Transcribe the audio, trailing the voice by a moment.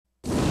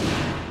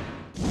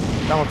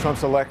Donald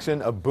Trump's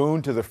election, a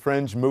boon to the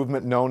fringe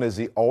movement known as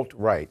the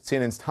alt-right.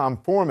 CNN's Tom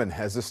Foreman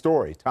has the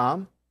story.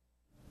 Tom?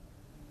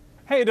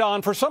 Hey,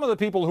 Don, for some of the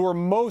people who are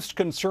most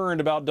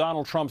concerned about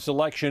Donald Trump's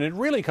election, it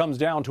really comes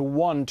down to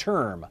one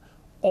term: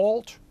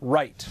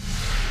 alt-right.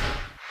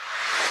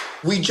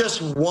 We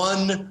just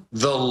won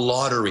the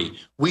lottery.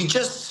 We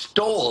just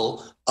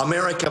stole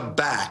America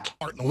back.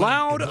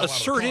 Loud,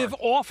 assertive,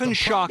 often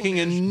shocking,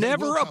 and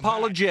never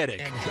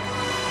apologetic.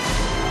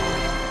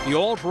 The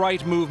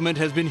alt-right movement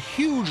has been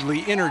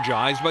hugely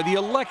energized by the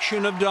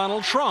election of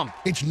Donald Trump.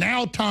 It's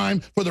now time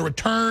for the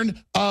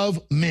return of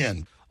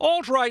men.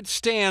 Alt-right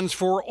stands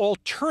for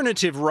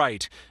alternative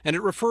right, and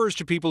it refers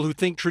to people who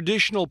think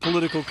traditional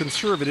political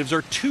conservatives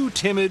are too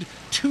timid,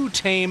 too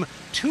tame,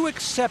 too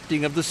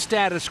accepting of the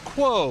status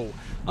quo,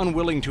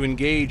 unwilling to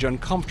engage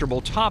uncomfortable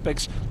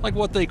topics like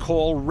what they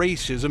call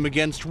racism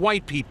against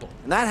white people.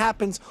 And that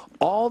happens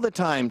all the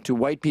time to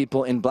white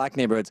people in black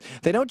neighborhoods.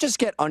 They don't just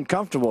get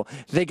uncomfortable,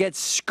 they get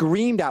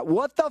screamed at.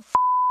 What the f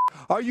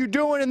are you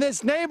doing in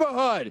this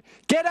neighborhood?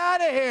 Get out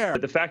of here!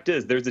 The fact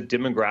is, there's a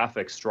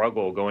demographic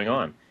struggle going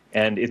on.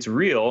 And it's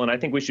real, and I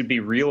think we should be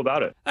real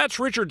about it. That's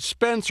Richard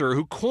Spencer,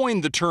 who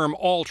coined the term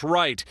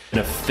alt-right.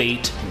 And a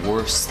fate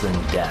worse than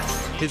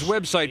death. His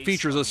website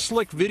features a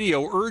slick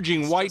video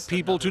urging white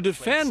people to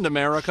defend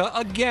America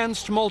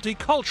against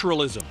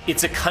multiculturalism.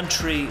 It's a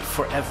country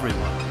for everyone,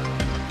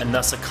 and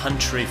thus a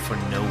country for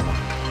no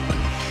one.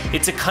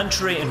 It's a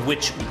country in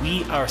which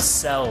we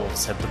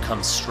ourselves have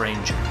become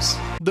strangers.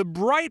 The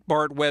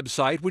Breitbart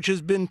website, which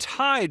has been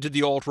tied to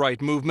the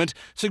alt-right movement,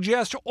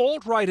 suggests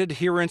alt-right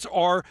adherents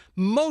are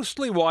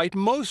mostly white,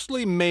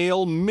 mostly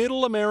male,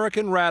 middle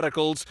American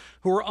radicals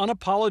who are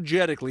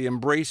unapologetically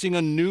embracing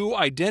a new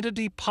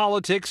identity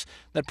politics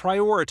that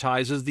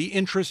prioritizes the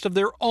interest of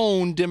their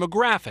own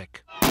demographic.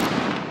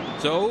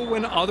 So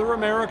when other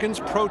Americans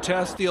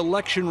protest the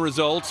election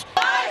results,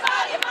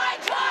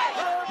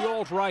 the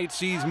alt-right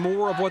sees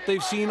more of what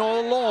they've seen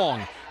all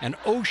along, an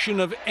ocean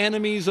of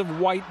enemies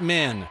of white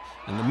men.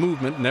 And the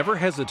movement never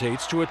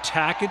hesitates to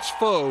attack its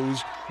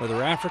foes,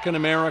 whether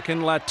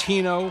African-American,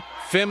 Latino,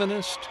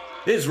 feminist.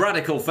 Is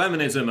radical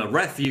feminism a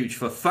refuge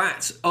for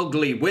fat,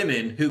 ugly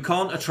women who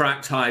can't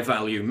attract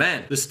high-value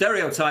men? The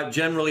stereotype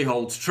generally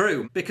holds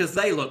true because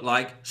they look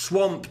like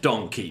swamp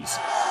donkeys.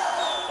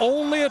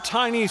 Only a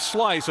tiny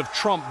slice of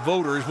Trump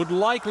voters would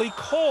likely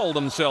call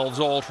themselves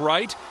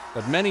alt-right,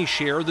 but many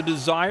share the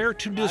desire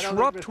to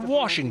disrupt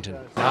Washington.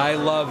 I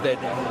love that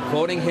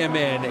voting him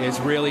in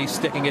is really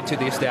sticking it to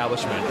the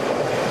establishment.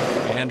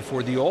 And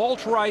for the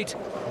alt-right,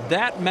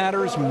 that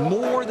matters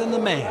more than the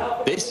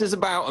man. This is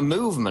about a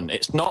movement.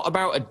 It's not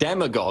about a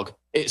demagogue.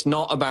 It's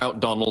not about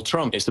Donald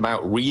Trump. It's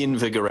about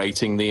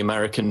reinvigorating the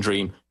American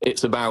dream.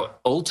 It's about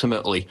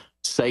ultimately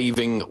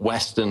saving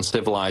Western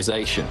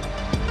civilization.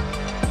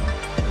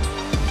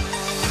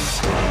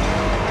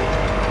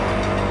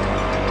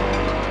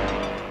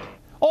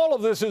 All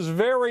of this is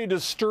very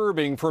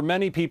disturbing for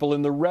many people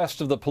in the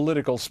rest of the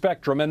political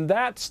spectrum, and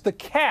that's the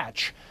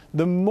catch.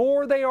 The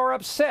more they are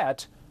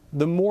upset,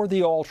 the more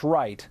the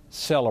alt-right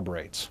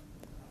celebrates.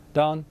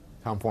 Don?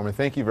 Tom Foreman,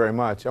 thank you very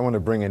much. I want to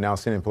bring in now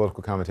CNN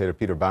political commentator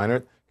Peter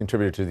Beinart,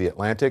 contributor to The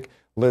Atlantic,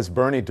 Liz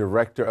Burney,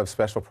 director of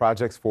special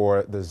projects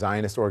for the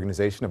Zionist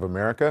Organization of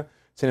America,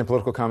 CNN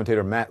political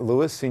commentator Matt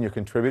Lewis, senior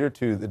contributor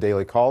to The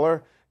Daily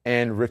Caller,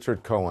 and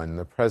Richard Cohen,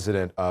 the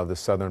president of the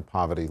Southern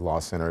Poverty Law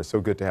Center. It's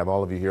so good to have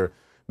all of you here.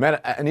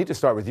 Matt, I need to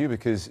start with you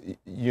because,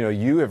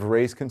 you have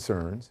raised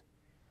concerns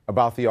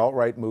about the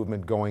alt-right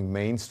movement going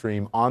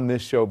mainstream on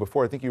this show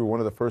before. I think you were one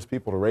of the first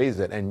people to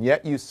raise it, and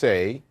yet you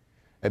say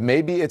that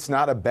maybe it's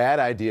not a bad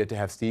idea to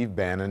have Steve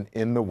Bannon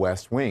in the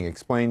West Wing.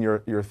 Explain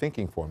your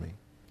thinking for me.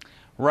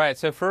 Right.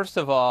 So first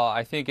of all,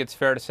 I think it's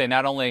fair to say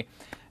not only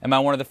am I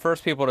one of the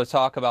first people to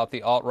talk about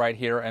the alt-right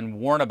here and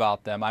warn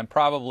about them, I'm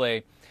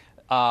probably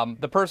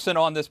the person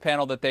on this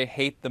panel that they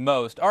hate the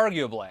most,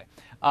 arguably,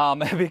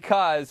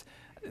 because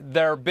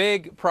their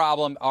big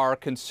problem are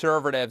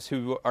conservatives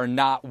who are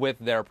not with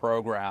their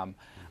program.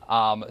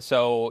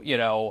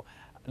 So,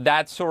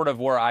 that's sort of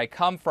where I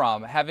come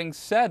from. Having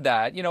said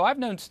that, I've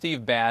known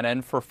Steve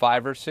Bannon for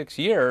 5 or 6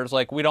 years.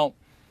 Like, we don't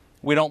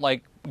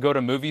like go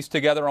to movies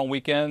together on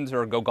weekends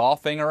or go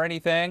golfing or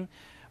anything,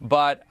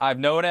 but I've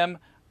known him.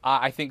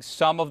 I think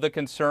some of the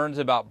concerns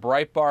about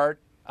Breitbart,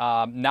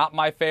 not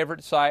my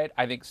favorite site.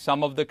 I think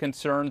some of the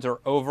concerns are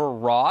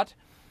overwrought.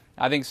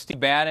 I think Steve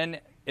Bannon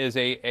is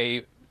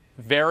a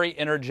very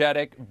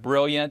energetic,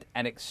 brilliant,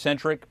 and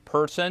eccentric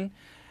person.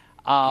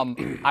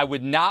 I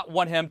would not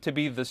want him to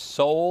be the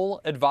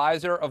sole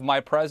advisor of my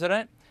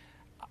president.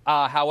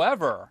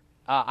 However,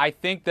 I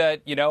think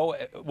that,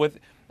 with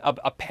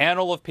a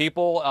panel of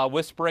people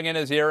whispering in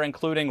his ear,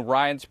 including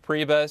Reince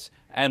Priebus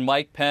and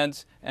Mike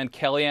Pence and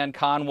Kellyanne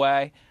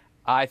Conway,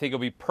 I think it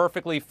would be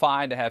perfectly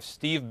fine to have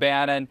Steve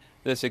Bannon,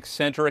 this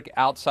eccentric,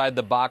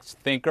 outside-the-box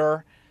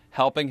thinker,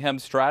 helping him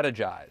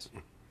strategize.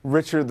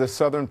 Richard, the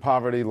Southern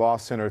Poverty Law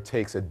Center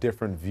takes a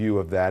different view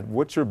of that.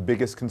 What's your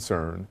biggest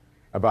concern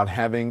about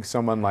having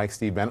someone like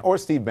Steve Bannon, or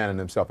Steve Bannon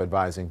himself,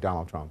 advising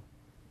Donald Trump?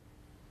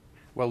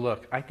 Well,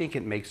 look, I think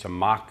it makes a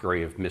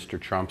mockery of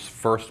Mr. Trump's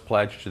first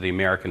pledge to the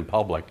American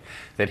public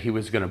that he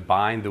was going to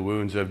bind the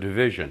wounds of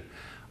division.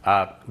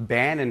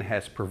 Bannon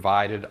has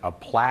provided a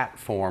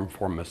platform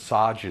for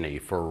misogyny,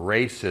 for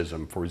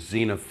racism, for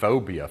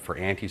xenophobia, for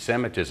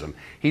anti-Semitism.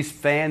 He's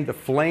fanned the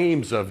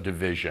flames of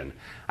division.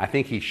 I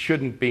think he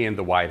shouldn't be in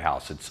the White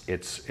House.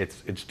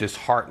 It's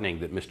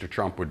disheartening that Mr.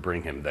 Trump would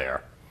bring him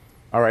there.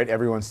 All right,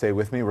 everyone stay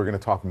with me. We're going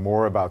to talk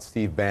more about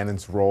Steve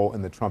Bannon's role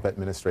in the Trump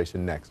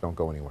administration next. Don't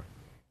go anywhere.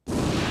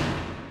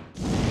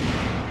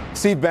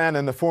 Steve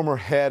Bannon, the former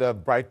head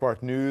of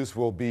Breitbart News,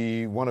 will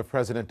be one of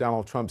President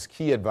Donald Trump's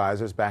key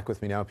advisors. Back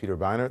with me now, Peter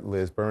Beinart,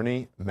 Liz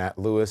Burney, Matt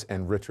Lewis,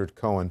 and Richard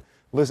Cohen.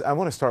 Liz, I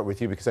want to start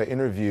with you because I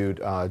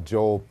interviewed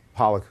Joel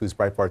Pollack, who's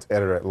Breitbart's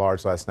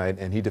editor-at-large last night,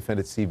 and he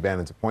defended Steve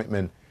Bannon's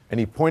appointment, and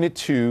he pointed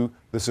to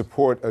the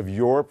support of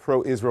your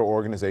pro-Israel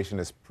organization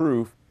as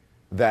proof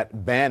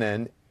that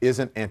Bannon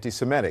isn't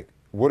anti-Semitic.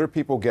 What are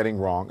people getting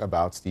wrong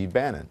about Steve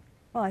Bannon?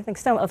 Well, I think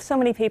so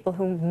many people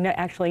who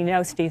actually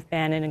know Steve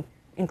Bannon,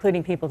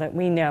 including people that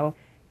we know,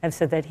 have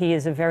said that he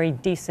is a very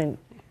decent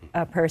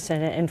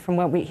person. And from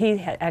what he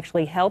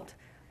actually helped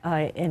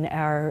in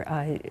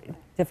our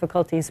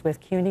difficulties with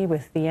CUNY,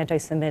 with the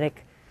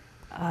anti-Semitic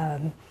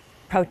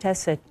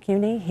protests at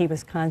CUNY, he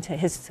was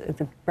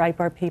the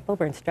Breitbart people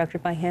were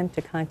instructed by him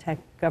to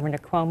contact Governor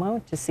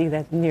Cuomo to see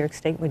that New York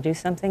State would do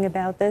something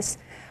about this.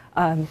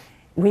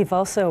 We've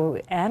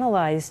also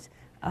analyzed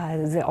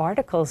the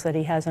articles that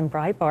he has on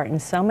Breitbart,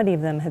 and so many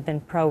of them have been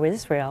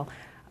pro-Israel.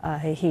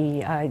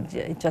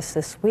 Just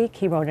this week,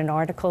 he wrote an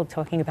article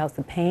talking about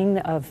the pain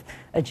of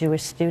a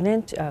Jewish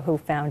student who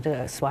found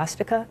a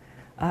swastika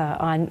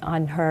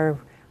on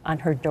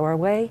her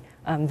doorway.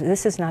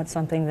 This is not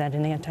something that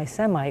an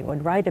anti-Semite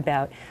would write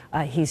about.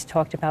 He's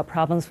talked about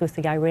problems with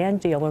the Iran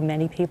deal, where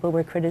many people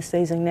were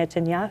criticizing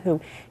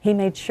Netanyahu. He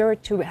made sure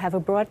to have a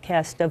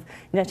broadcast of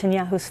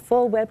Netanyahu's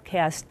full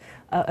webcast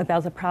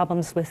about the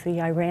problems with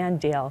the Iran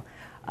deal.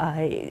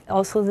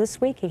 Also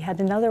this week, he had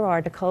another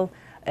article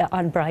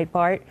on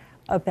Breitbart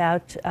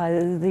about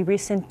the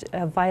recent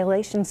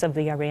violations of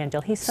the Iran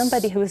deal. He's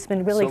somebody who has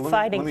been really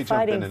fighting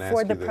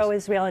for the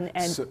pro-Israel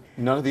and so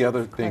none of the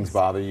other things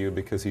bother you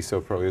because he's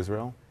so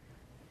pro-Israel?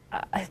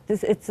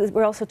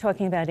 We're also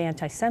talking about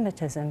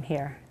anti-Semitism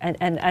here, and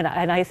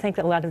I think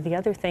that a lot of the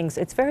other things,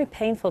 it's very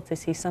painful to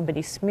see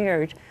somebody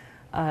smeared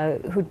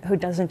who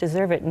doesn't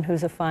deserve it and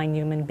who's a fine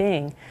human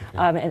being.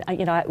 And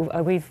you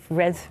know, we've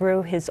read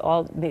through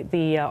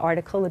the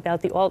article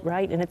about the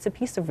alt-right, and it's a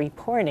piece of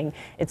reporting.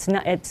 It's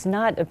not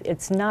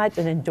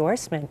an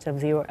endorsement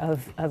of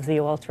the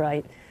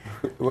alt-right.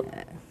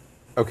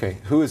 Okay,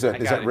 who is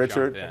that? Is that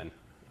Richard?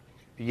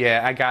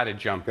 Yeah, I got to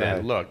jump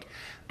in. Look,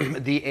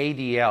 the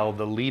ADL,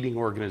 the leading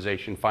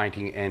organization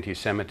fighting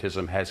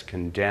anti-Semitism, has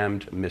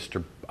condemned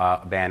Mr.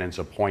 Bannon's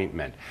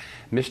appointment.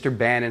 Mr.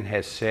 Bannon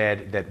has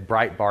said that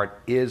Breitbart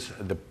is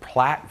the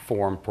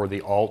platform for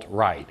the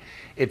alt-right.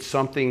 It's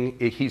something,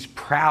 he's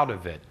proud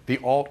of it. The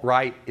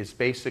alt-right is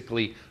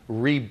basically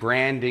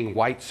rebranding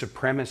white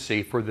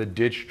supremacy for the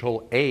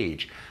digital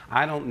age.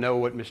 I don't know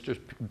what Mr.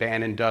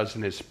 Bannon does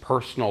in his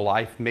personal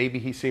life. Maybe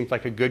he seems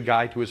like a good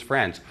guy to his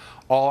friends.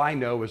 All I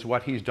know is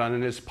what he's done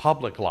in his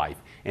public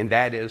life, and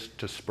that is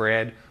to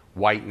spread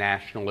white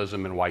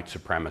nationalism and white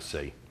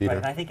supremacy. Right,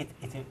 and I think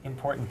it's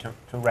important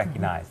to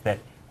recognize that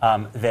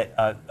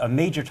a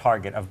major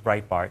target of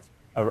Breitbart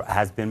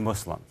has been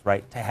Muslims,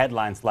 right? To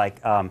headlines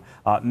like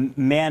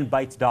man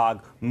bites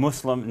dog,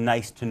 Muslim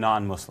nice to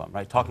non-Muslim,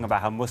 right? Talking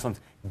about how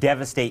Muslims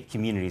devastate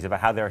communities, about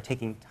how they're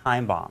taking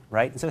time bomb,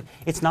 right? And so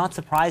it's not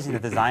surprising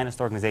that the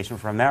Zionist Organization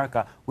for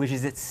America, which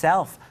is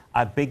itself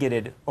a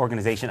bigoted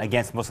organization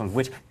against Muslims,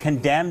 which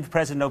condemned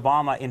President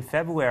Obama in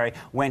February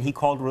when he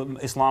called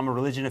Islam a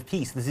religion of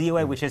peace. The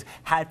ZOA, which has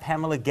had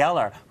Pamela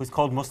Geller, who's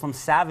called Muslim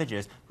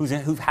savages,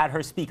 who've had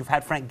her speak, who've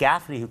had Frank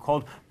Gaffney, who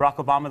called Barack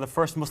Obama the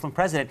first Muslim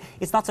president.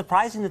 It's not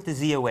surprising that the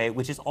ZOA,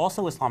 which is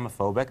also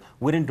Islamophobic,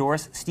 would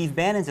endorse Steve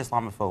Bannon's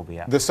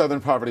Islamophobia. The Southern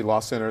Poverty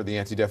Law Center, the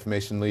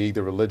Anti-Defamation League,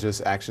 the Religious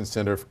Action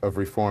Center of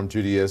Reform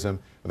Judaism,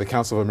 the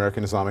Council of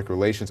American Islamic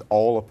Relations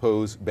all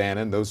oppose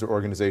Bannon. Those are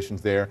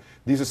organizations there.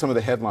 These are some of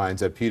the headlines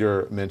that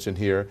Peter mentioned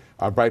here.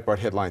 Breitbart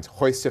headlines: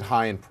 hoisted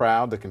high and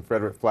proud, the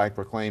Confederate flag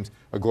proclaims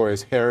a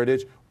glorious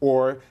heritage,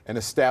 or an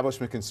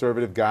establishment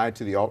conservative guide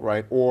to the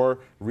alt-right, or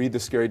read the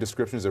scary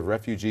descriptions of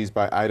refugees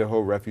by Idaho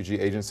Refugee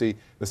Agency.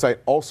 The site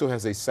also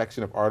has a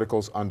section of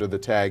articles under the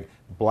tag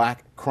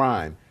Black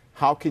Crime.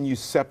 How can you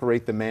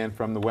separate the man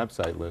from the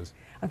website, Liz?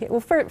 Okay,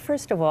 well,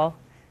 first of all,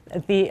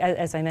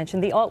 as I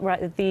mentioned, the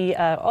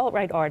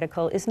alt-right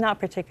article is not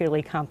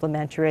particularly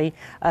complimentary.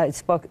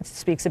 It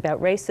speaks about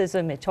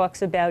racism. It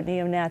talks about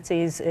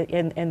neo-Nazis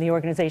in the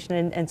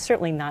organization, and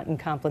certainly not in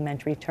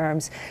complimentary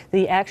terms.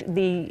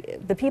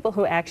 The people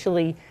who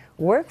actually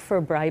work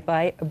for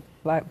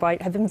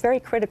Breitbart have been very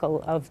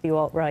critical of the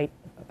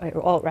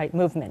alt-right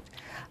movement.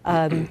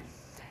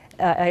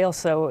 I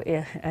also,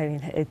 I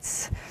mean,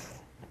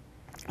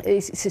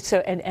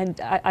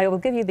 I will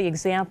give you the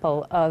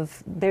example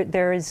of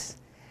there is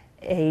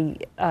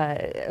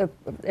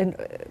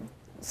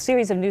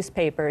series of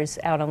newspapers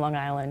out on Long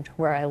Island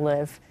where I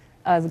live.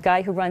 The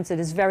guy who runs it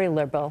is very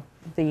liberal.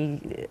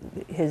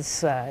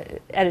 His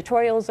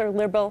editorials are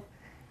liberal.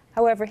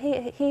 However,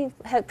 he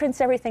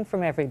prints everything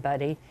from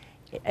everybody.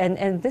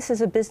 And this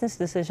is a business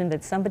decision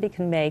that somebody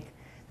can make,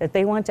 that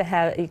they want to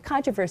have.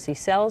 Controversy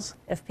sells.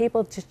 If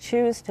people to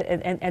choose to,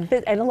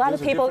 and a lot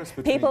of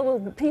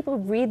people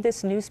read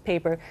this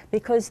newspaper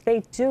because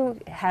they do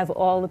have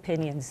all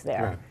opinions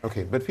there. Right.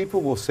 Okay, but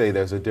people will say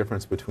there's a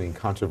difference between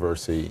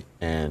controversy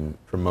and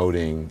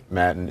promoting,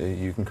 Matt, and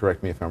you can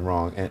correct me if I'm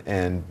wrong,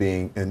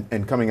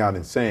 and coming out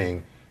and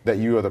saying that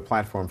you are the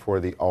platform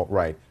for the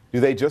alt-right. Do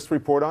they just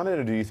report on it,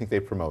 or do you think they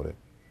promote it?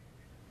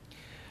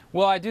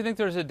 Well, I do think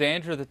there's a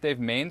danger that they've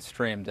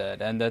mainstreamed it,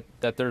 and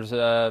that there's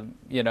a,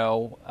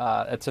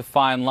 it's a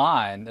fine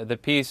line. The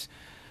piece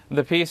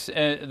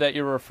that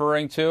you're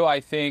referring to, I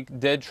think,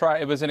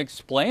 it was an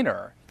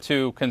explainer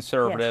to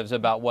conservatives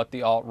about what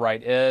the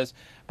alt-right is,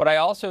 but I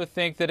also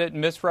think that it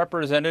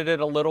misrepresented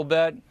it a little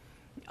bit,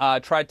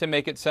 tried to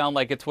make it sound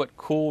like it's what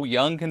cool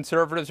young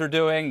conservatives are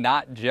doing,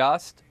 not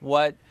just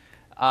what,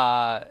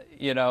 white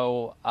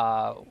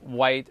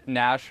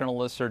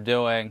nationalists are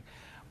doing.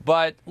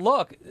 But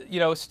look,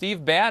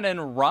 Steve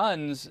Bannon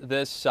runs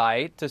this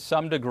site. To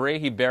some degree,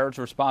 he bears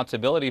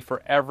responsibility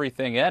for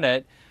everything in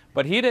it,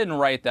 but he didn't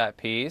write that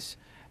piece.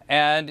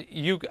 And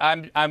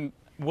I'm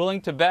willing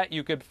to bet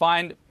you could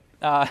find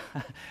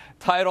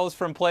titles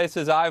from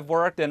places I've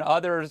worked and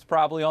others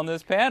probably on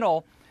this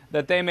panel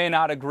that they may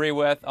not agree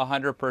with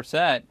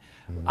 100%.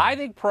 I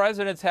think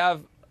presidents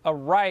have a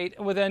right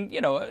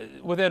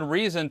within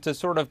reason to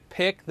sort of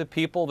pick the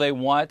people they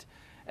want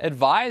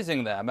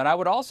advising them. And I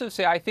would also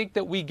say I think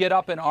that we get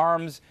up in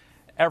arms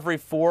every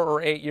 4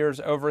 or 8 years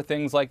over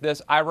things like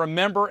this. I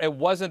remember it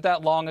wasn't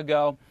that long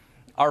ago,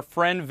 our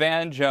friend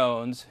Van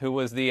Jones, who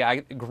was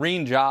the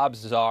green jobs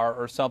czar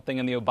or something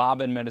in the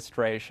Obama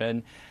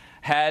administration,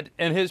 had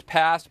in his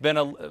past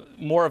been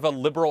more of a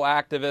liberal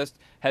activist,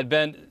 had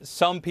been,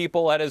 some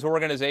people at his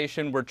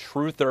organization were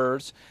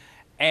truthers.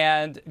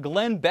 And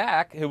Glenn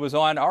Beck, who was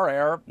on our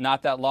air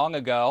not that long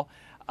ago,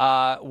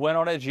 went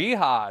on a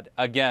jihad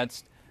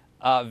against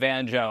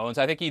Van Jones.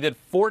 I think he did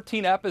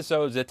 14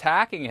 episodes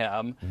attacking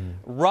him,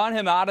 run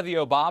him out of the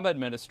Obama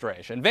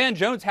administration. Van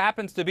Jones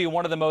happens to be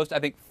one of the most, I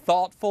think,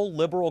 thoughtful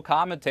liberal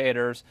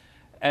commentators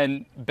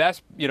and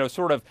best,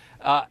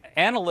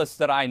 analysts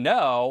that I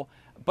know.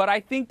 But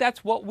I think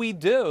that's what we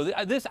do.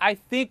 I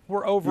think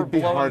we're overblowing this a little bit. You'd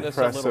be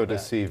hard-pressed, to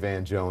see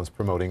Van Jones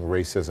promoting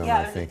racism,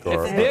 I think,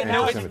 or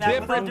it's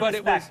different, but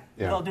it was...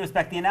 With all due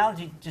respect, the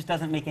analogy just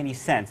doesn't make any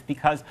sense,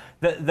 because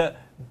the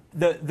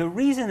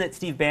reason that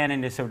Steve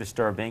Bannon is so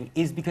disturbing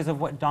is because of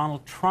what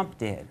Donald Trump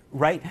did,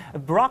 right?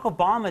 Barack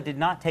Obama did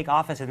not take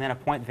office and then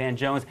appoint Van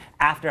Jones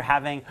after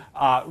having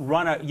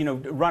run a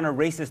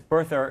racist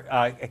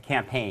birther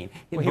campaign.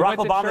 Well, Barack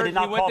Obama did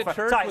not call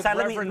for... Sorry,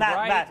 let me,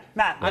 Matt,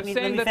 let me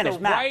finish.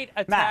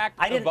 Matt,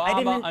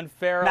 Obama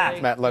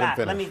unfairly. Matt, let him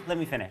finish. Let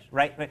me finish,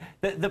 right?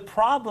 The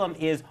problem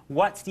is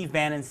what Steve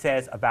Bannon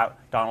says about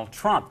Donald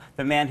Trump,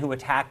 the man who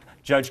attacked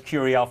Judge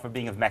Curiel for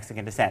being of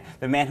Mexican descent,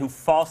 the man who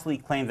falsely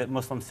claimed that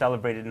Muslims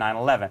celebrated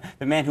 9/11,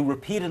 the man who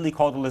repeatedly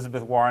called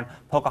Elizabeth Warren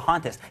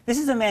Pocahontas. This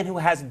is a man who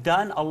has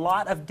done a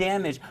lot of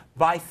damage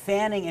by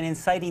fanning and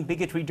inciting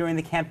bigotry during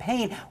the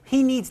campaign.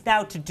 He needs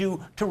now to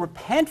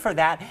repent for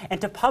that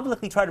and to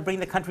publicly try to bring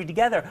the country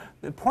together.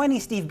 Pointing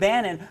Steve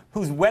Bannon,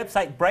 whose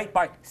website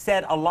Breitbart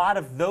said a lot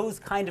of those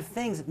kind of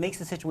things, makes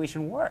the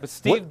situation worse. But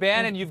Steve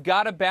Bannon, you've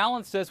got to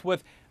balance this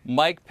with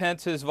Mike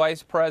Pence, his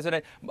vice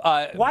president.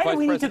 Why do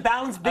we need to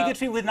balance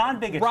bigotry with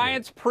non-bigotry?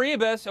 Reince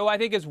Priebus, who I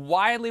think is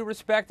widely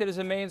respected as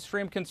a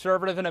mainstream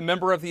conservative and a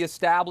member of the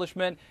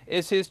establishment,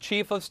 is his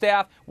chief of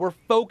staff. We're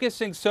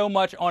focusing so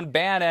much on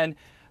Bannon,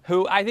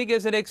 who I think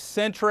is an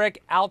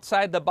eccentric,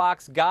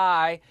 outside-the-box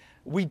guy.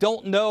 We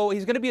don't know.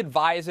 He's going to be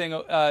advising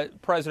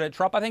President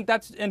Trump. I think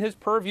that's in his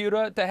purview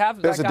to have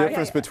There's that a guy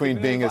difference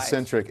between being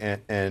eccentric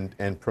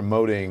and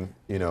promoting,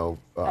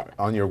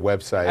 on your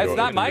website. It's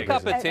not my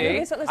cup of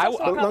tea.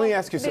 Let me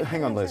ask you,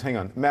 hang on, Liz, hang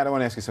on. Matt, I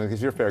want to ask you something,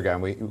 because you're a fair guy,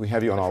 and we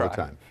have you on all the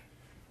time.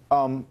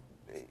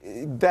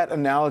 That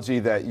analogy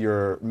that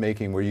you're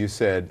making where you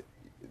said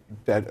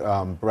that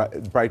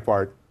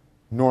Breitbart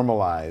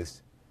normalized,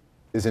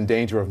 is in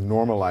danger of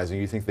normalizing,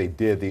 you think they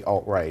did the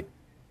alt-right.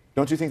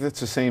 Don't you think that's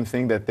the same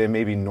thing, that they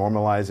may be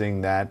normalizing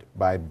that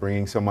by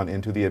bringing someone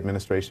into the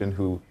administration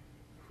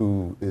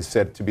who is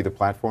said to be the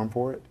platform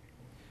for it?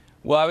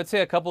 Well, I would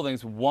say a couple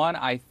things. One,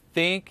 I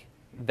think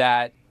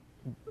that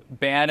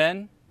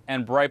Bannon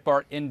and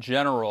Breitbart in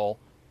general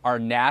are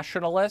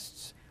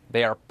nationalists.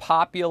 They are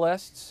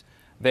populists.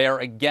 They are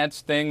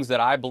against things that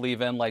I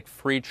believe in, like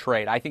free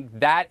trade. I think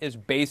that is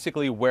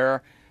basically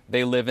where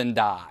they live and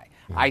die.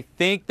 I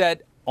think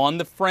that on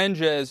the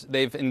fringes,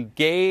 they've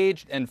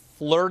engaged and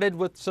flirted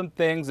with some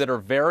things that are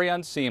very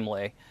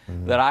unseemly,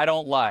 that I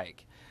don't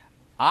like.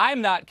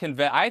 I'm not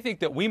convinced. I think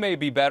that we may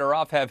be better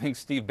off having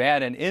Steve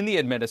Bannon in the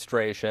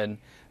administration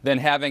than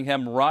having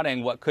him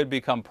running what could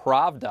become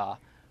Pravda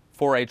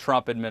for a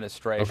Trump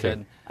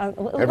administration.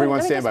 Okay.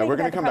 Everyone stand by. We're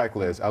going to come back,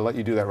 Liz. I'll let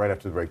you do that right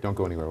after the break. Don't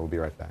go anywhere. We'll be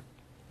right back.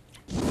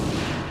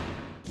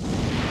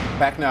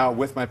 Back now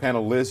with my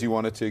panel. Liz, you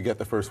wanted to get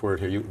the first word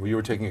here. You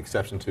were taking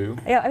exception to?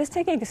 Yeah, I was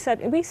taking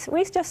exception. We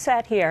just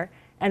sat here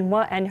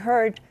and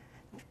heard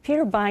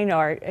Peter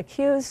Beinart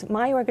accuse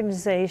my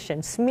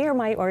organization, smear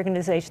my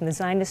organization, the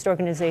Zionist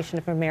Organization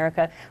of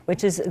America,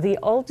 which is the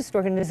oldest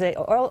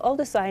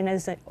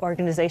Zionist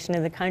organization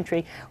in the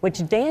country,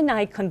 which day and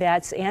night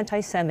combats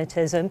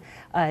anti-Semitism,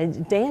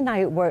 day and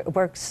night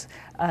works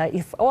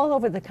all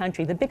over the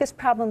country. The biggest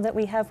problem that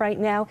we have right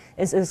now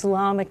is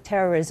Islamic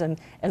terrorism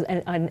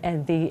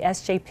and the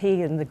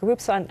SJP and the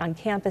groups on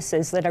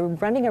campuses that are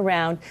running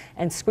around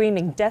and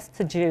screaming death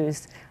to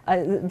Jews.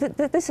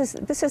 This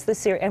is the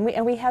serious,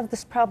 and we have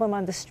this problem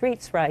on the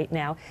streets right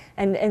now.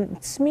 And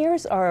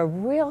smears are a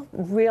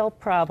real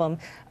problem.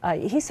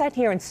 He sat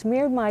here and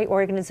smeared my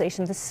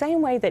organization the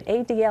same way that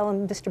ADL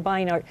and Mr.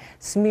 Beinart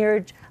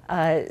smeared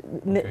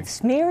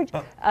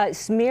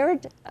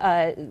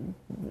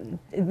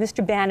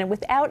Mr. Bannon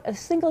without a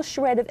single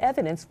shred of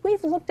evidence.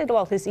 We've looked at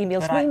all his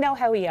emails. We know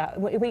how he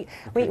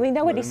we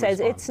know what he says.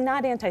 It's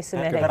not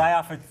anti-Semitic. But I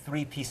offered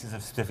 3 pieces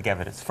of specific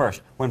evidence.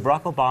 First, when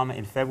Barack Obama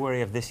in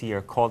February of this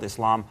year called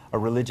Islam a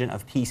religion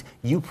of peace,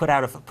 you put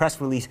out a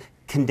press release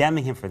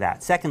condemning him for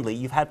that. Secondly,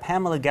 you've had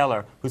Pamela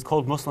Geller, who's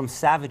called Muslims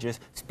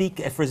savages, speak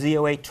for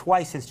ZOA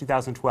twice since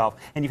 2012.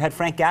 And you've had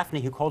Frank Gaffney,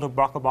 who called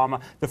Barack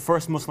Obama the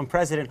first Muslim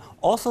president,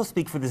 also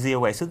speak for the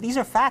ZOA. So these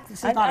are facts.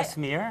 This is not a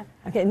smear.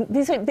 Okay,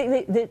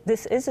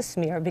 this is a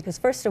smear because,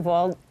 first of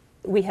all,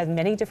 we have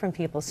many different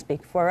people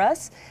speak for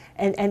us.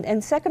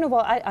 And second of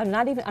all, I'm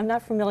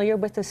not familiar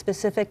with the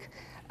specific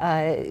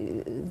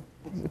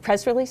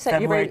press release that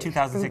February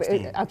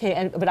 2016.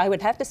 Okay, but I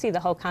would have to see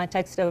the whole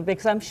context of it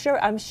because I'm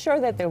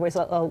sure that there were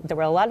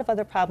a lot of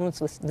other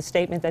problems with the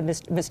statement that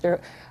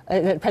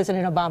that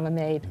President Obama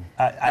made.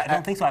 I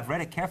don't think so. I've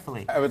read it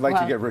carefully. I would like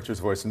to get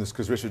Richard's voice in this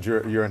because Richard,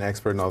 you're an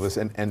expert in all this.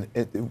 And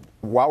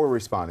while we're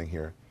responding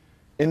here,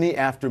 in the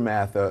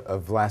aftermath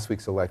of last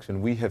week's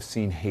election, we have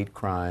seen hate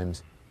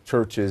crimes,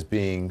 churches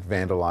being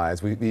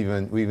vandalized.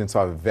 We even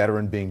saw a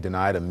veteran being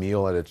denied a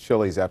meal at a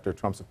Chili's after a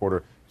Trump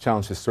supporter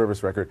challenged his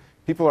service record.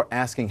 People are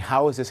asking,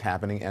 how is this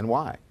happening and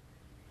why?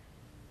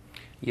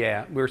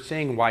 Yeah, we're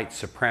seeing white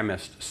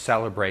supremacists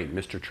celebrate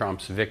Mr.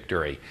 Trump's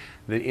victory.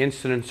 The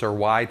incidents are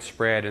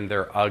widespread and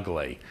they're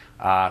ugly.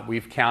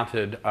 We've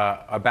counted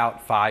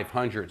about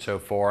 500 so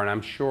far, and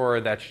I'm sure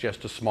that's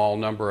just a small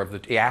number of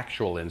the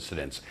actual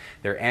incidents.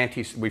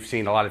 We've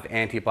seen a lot of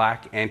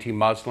anti-black,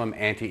 anti-Muslim,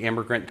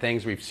 anti-immigrant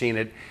things. We've seen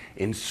it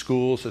in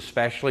schools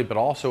especially, but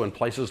also in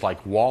places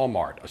like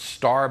Walmart, a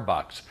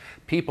Starbucks.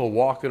 People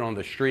walking on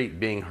the street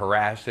being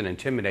harassed and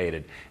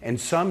intimidated, and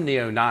some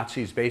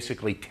neo-Nazis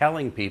basically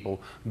telling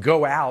people,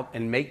 go out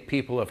and make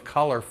people of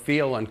color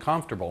feel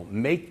uncomfortable,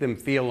 make them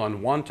feel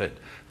unwanted.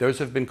 Those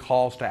have been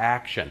calls to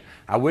action.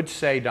 I would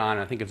say, Don,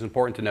 I think it's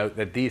important to note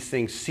that these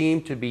things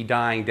seem to be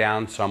dying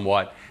down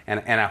somewhat,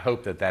 and I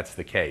hope that that's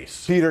the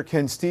case. Peter,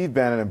 can Steve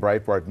Bannon and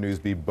Breitbart News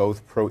be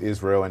both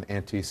pro-Israel and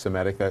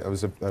anti-Semitic? That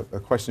was a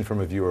question from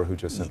a viewer who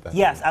just sent that.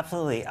 Yes,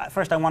 absolutely.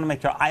 First, I want to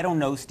make sure I don't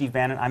know Steve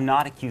Bannon. I'm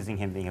not accusing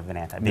him being an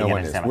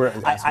anti-Semitic. We're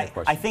asking a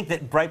question. I think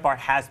that Breitbart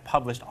has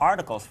published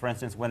articles, for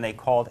instance, when they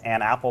called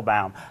Ann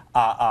Applebaum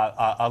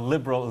a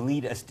liberal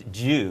elitist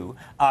Jew.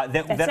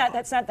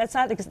 That's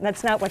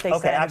not what they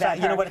said about her.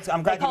 You know what?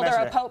 I'm glad they called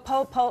her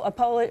a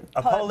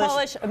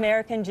Polish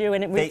American Jew,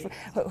 and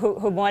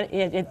who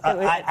wanted.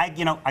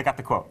 I got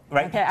the quote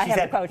right. Okay, I have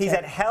a quote. He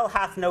said, "Hell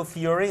hath no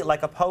fury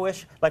like a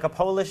Polish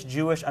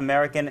Jewish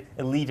American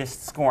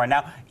elitist scorn."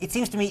 Now, it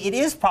seems to me it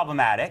is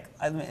problematic.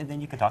 And then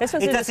you can talk.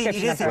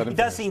 It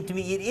does seem to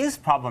me it is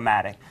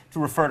problematic to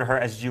refer to her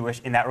as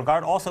Jewish in that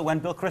regard. Also, when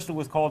Bill Kristol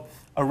was called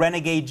a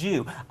renegade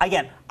Jew.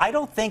 Again, I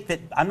don't think that,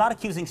 I'm not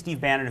accusing Steve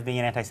Bannon of being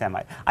an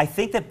anti-Semite. I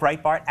think that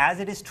Breitbart,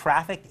 as it is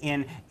trafficked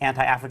in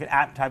anti-African,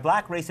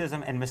 anti-black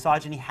racism and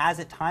misogyny,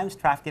 has at times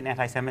trafficked in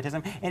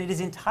anti-Semitism, and it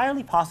is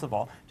entirely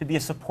possible to be a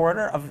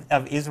supporter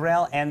of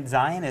Israel and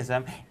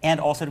Zionism and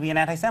also to be an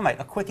anti-Semite.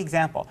 A quick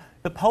example.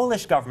 The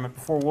Polish government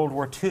before World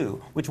War II,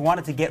 which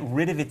wanted to get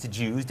rid of its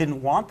Jews,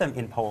 didn't want them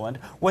in Poland,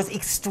 was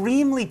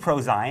extremely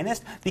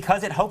pro-Zionist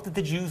because it hoped that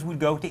the Jews would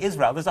go to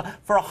Israel.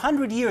 For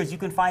 100 years, you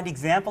can find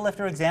example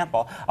after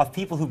example of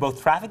people who both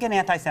traffic in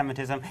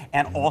anti-Semitism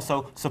and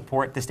also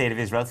support the state of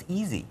Israel. It's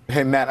easy.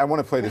 Hey, Matt, I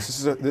want to play this. This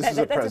is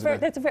a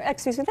president.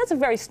 That's a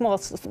very small,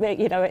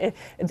 you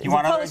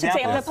want another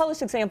example? The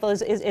Polish example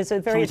is a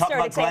very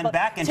absurd example. Glenn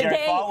Beck and Jerry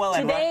Falwell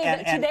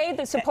today,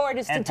 the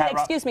supporters,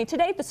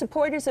 today the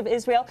supporters of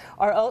Israel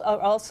are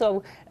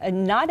also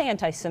not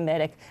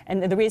anti-Semitic,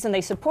 and the reason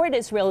they support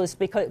Israel is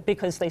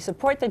because they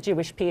support the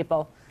Jewish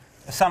people.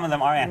 Some of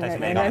them are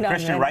anti-Semitic. On the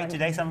Christian right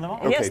today, some of them are?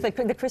 Okay. Yes, the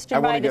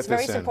Christian right is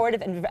very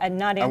supportive and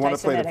not anti-Semitic. I want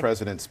to play the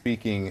president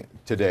speaking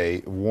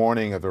today,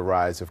 warning of the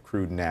rise of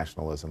crude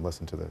nationalism.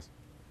 Listen to this.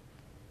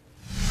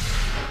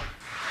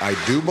 I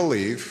do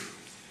believe,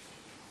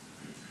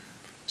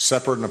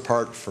 separate and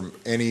apart from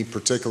any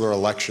particular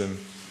election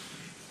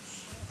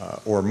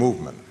or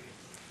movement,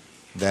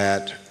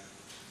 that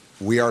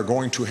we are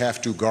going to have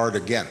to guard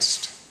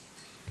against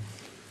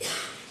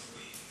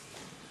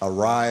a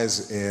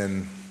rise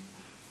in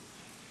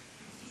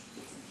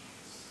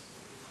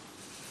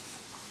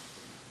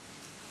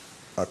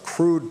a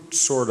crude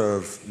sort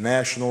of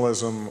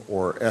nationalism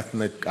or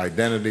ethnic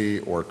identity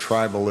or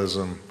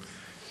tribalism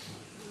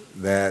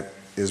that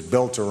is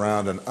built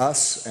around an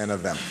us and a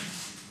them.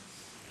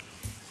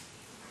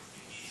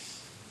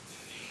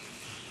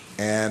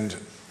 And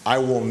I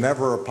will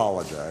never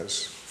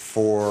apologize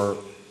for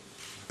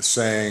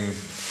saying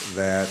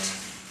that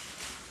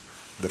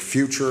the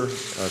future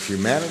of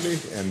humanity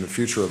and the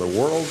future of the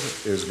world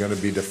is going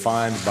to be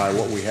defined by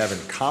what we have in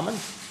common,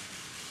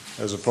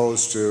 as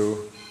opposed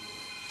to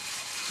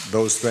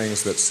those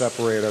things that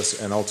separate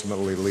us and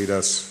ultimately lead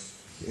us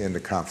into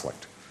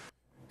conflict.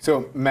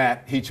 So,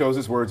 Matt, he chose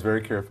his words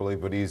very carefully,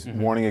 but he's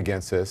warning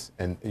against this.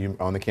 And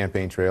on the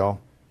campaign trail,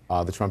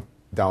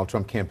 Donald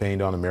Trump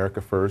campaigned on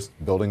America First,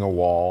 building a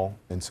wall,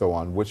 and so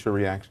on. What's your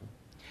reaction?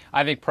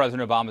 I think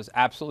President Obama is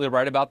absolutely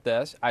right about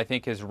this. I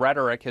think his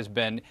rhetoric has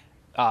been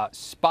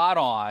spot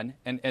on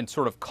and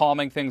sort of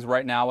calming things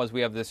right now as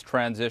we have this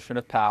transition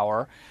of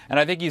power. And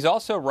I think he's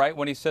also right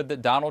when he said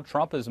that Donald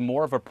Trump is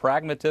more of a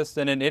pragmatist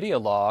than an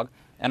ideologue.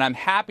 And I'm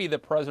happy that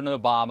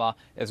President Obama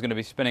is going to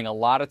be spending a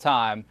lot of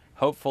time,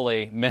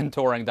 hopefully,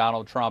 mentoring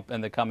Donald Trump in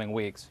the coming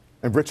weeks.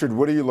 And Richard,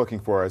 what are you looking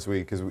for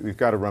because we've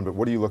got to run, but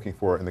what are you looking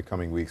for in the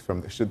coming weeks?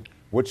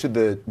 What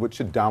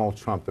should Donald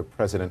Trump, the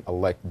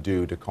president-elect,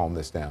 do to calm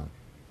this down?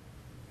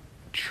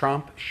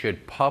 Trump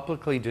should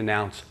publicly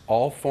denounce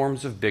all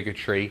forms of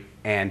bigotry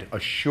and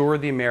assure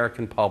the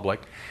American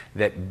public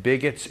that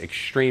bigots,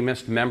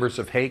 extremists, members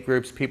of hate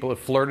groups, people who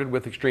have flirted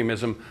with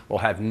extremism will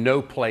have no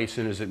place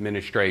in his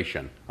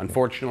administration.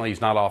 Unfortunately,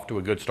 he's not off to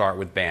a good start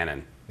with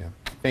Bannon. Yeah.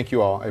 Thank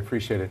you all. I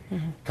appreciate it.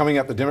 Coming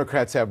up, the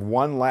Democrats have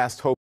one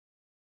last hope.